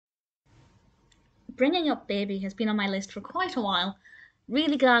Bringing Up Baby has been on my list for quite a while.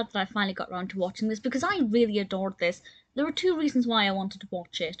 Really glad that I finally got around to watching this because I really adored this. There were two reasons why I wanted to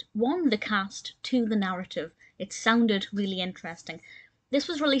watch it. One, the cast. Two, the narrative. It sounded really interesting. This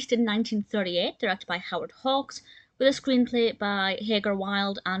was released in 1938, directed by Howard Hawks, with a screenplay by Hagar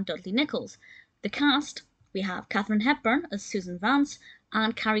Wilde and Dudley Nichols. The cast, we have Katharine Hepburn as Susan Vance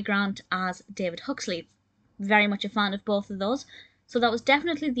and Cary Grant as David Huxley. Very much a fan of both of those, so that was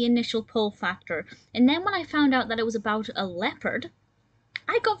definitely the initial pull factor. And then when I found out that it was about a leopard,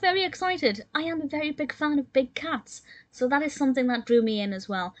 I got very excited. I am a very big fan of big cats, so that is something that drew me in as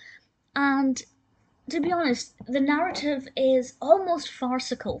well. And to be honest, the narrative is almost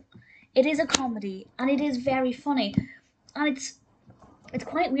farcical. It is a comedy, and it is very funny. And it's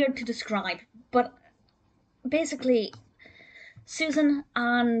quite weird to describe, but basically, Susan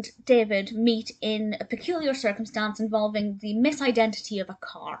and David meet in a peculiar circumstance involving the misidentity of a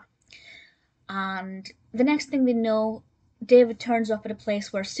car. And the next thing they know, David turns up at a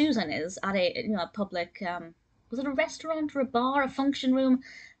place where Susan is, at a public, was it a restaurant or a bar, a function room,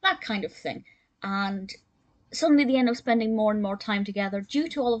 that kind of thing. And suddenly they end up spending more and more time together due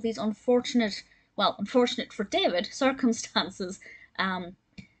to all of these unfortunate for David, circumstances.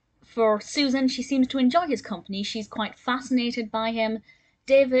 For Susan, she seems to enjoy his company. She's quite fascinated by him.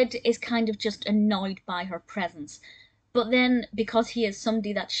 David is kind of just annoyed by her presence. But then, because he is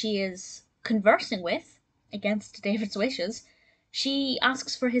somebody that she is conversing with, against David's wishes, she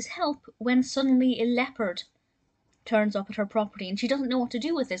asks for his help when suddenly a leopard turns up at her property, and she doesn't know what to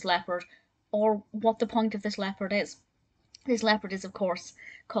do with this leopard, or what the point of this leopard is. This leopard is, of course,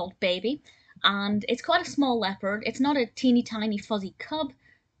 called Baby, and it's quite a small leopard. It's not a teeny tiny fuzzy cub,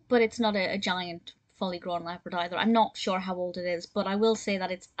 but it's not a giant fully grown leopard either. I'm not sure how old it is, but I will say that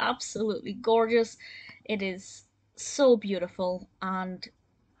it's absolutely gorgeous. It is so beautiful, and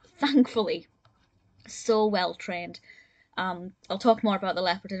thankfully so well trained. I'll talk more about the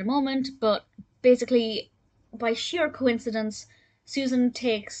leopard in a moment, but basically, by sheer coincidence, Susan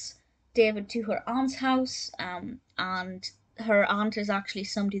takes David to her aunt's house, and her aunt is actually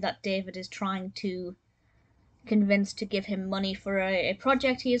somebody that David is trying to convince to give him money for a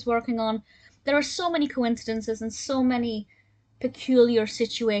project he is working on. There are so many coincidences and so many peculiar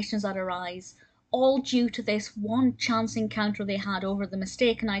situations that arise, all due to this one chance encounter they had over the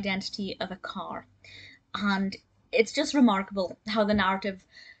mistaken identity of a car. And it's just remarkable how the narrative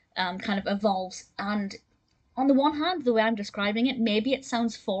kind of evolves. And on the one hand, the way I'm describing it, maybe it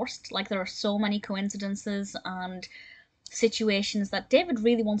sounds forced, like there are so many coincidences and situations that David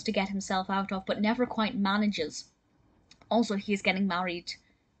really wants to get himself out of, but never quite manages. Also, he is getting married,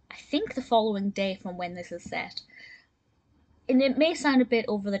 I think, the following day from when this is set. And it may sound a bit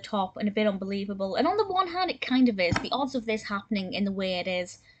over the top and a bit unbelievable, and on the one hand it kind of is. The odds of this happening in the way it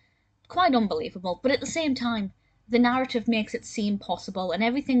is, quite unbelievable, but at the same time, the narrative makes it seem possible, and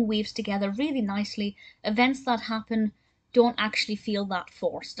everything weaves together really nicely. Events that happen don't actually feel that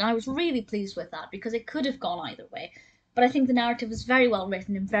forced, and I was really pleased with that, because it could have gone either way. But I think the narrative is very well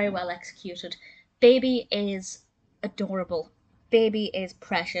written and very well executed. Baby is adorable. Baby is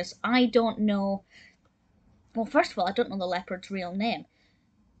precious. I don't know... Well, first of all, I don't know the leopard's real name.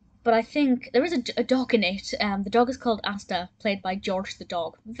 But I think there is a dog in it. The dog is called Asta, played by George the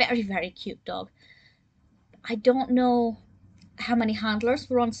dog. Very, very cute dog. I don't know how many handlers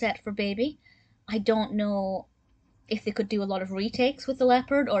were on set for Baby. I don't know if they could do a lot of retakes with the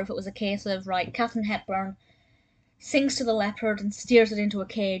leopard, or if it was a case of, right, Katharine Hepburn sings to the leopard and steers it into a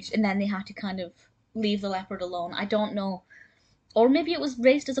cage, and then they had to kind of leave the leopard alone. I don't know. Or maybe it was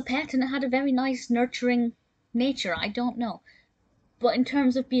raised as a pet and it had a very nice, nurturing nature. I don't know. But in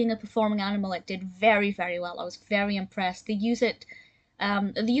terms of being a performing animal, it did very, very well. I was very impressed. They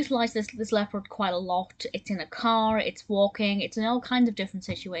utilise this leopard quite a lot. It's in a car, it's walking, it's in all kinds of different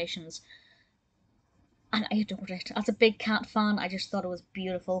situations. And I adored it. As a big cat fan, I just thought it was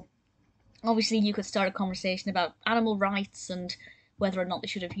beautiful. Obviously, you could start a conversation about animal rights and whether or not they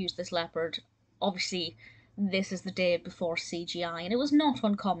should have used this leopard. Obviously, this is the day before CGI, and it was not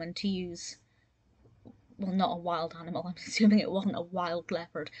uncommon to use... Well, not a wild animal, I'm assuming it wasn't a wild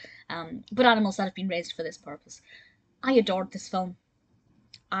leopard, but animals that have been raised for this purpose. I adored this film.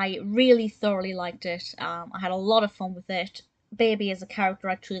 I really thoroughly liked it. I had a lot of fun with it. Baby is a character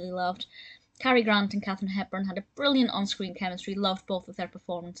I truly loved. Cary Grant and Katharine Hepburn had a brilliant on-screen chemistry. Loved both of their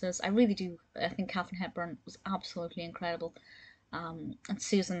performances. I really do. I think Katharine Hepburn was absolutely incredible. And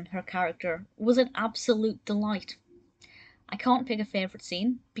Susan, her character, was an absolute delight. I can't pick a favourite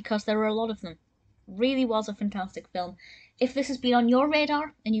scene because there were a lot of them. Really was a fantastic film. If this has been on your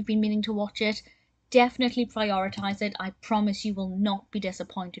radar and you've been meaning to watch it, definitely prioritise it. I promise you will not be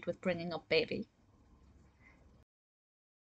disappointed with Bringing Up Baby.